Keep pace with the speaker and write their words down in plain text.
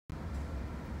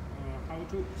how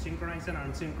to synchronize and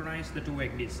unsynchronize the two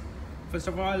ECDIS. First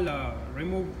of all,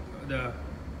 remove the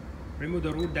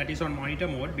root that is on monitor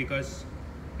mode, because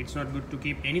it's not good to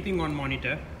keep anything on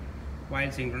monitor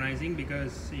while synchronizing,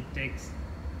 because it takes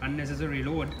unnecessary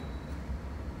load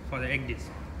for the ECDIS.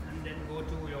 And then go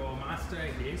to your master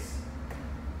ECDIS.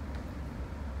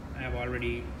 I have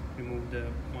already removed the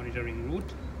monitoring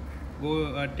root.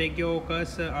 Go take your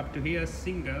cursor up to here,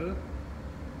 single,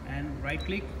 and right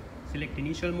click, select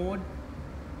initial mode,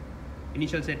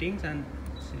 initial settings, and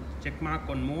check mark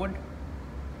on mode.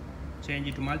 Change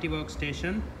it to multi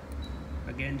workstation.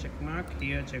 Again check mark,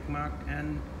 here check mark,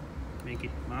 and make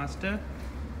it master.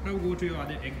 Now go to your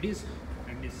other ECDIS,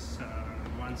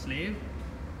 one slave.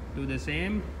 Do the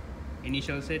same,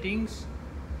 initial settings,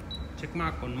 check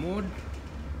mark on mode,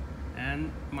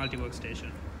 and multi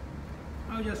workstation.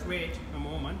 Now just wait a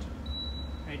moment,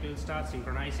 it will start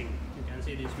synchronizing. You can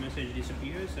see this message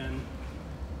disappears and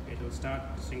it will start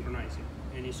synchronizing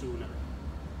any sooner.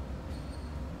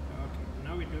 Okay,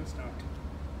 now it will start.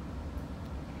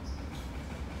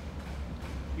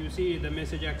 You see the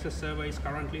message access server is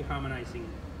currently harmonizing.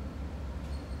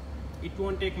 It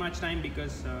won't take much time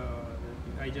because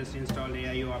I just installed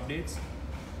AIO updates,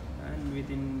 and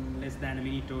within less than a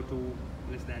minute or two,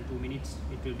 less than 2 minutes,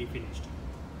 it will be finished.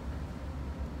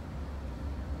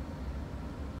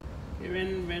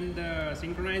 When the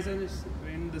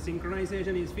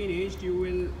synchronization is finished, you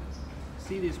will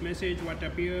see this message what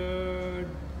appeared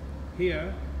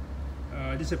here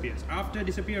disappears. After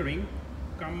disappearing,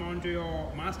 come on to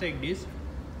your master ECDIS,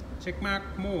 check mark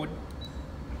mode,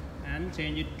 and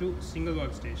change it to single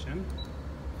workstation.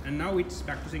 And now it's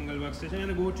back to single workstation.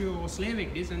 And go to your slave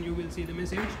ECDIS and you will see the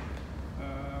message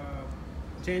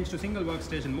change to single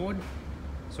workstation mode.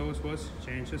 Source was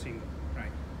changed to single.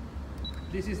 Right.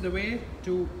 This is the way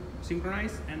to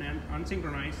synchronize and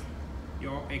unsynchronize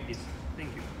your ECDIS.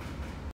 Thank you.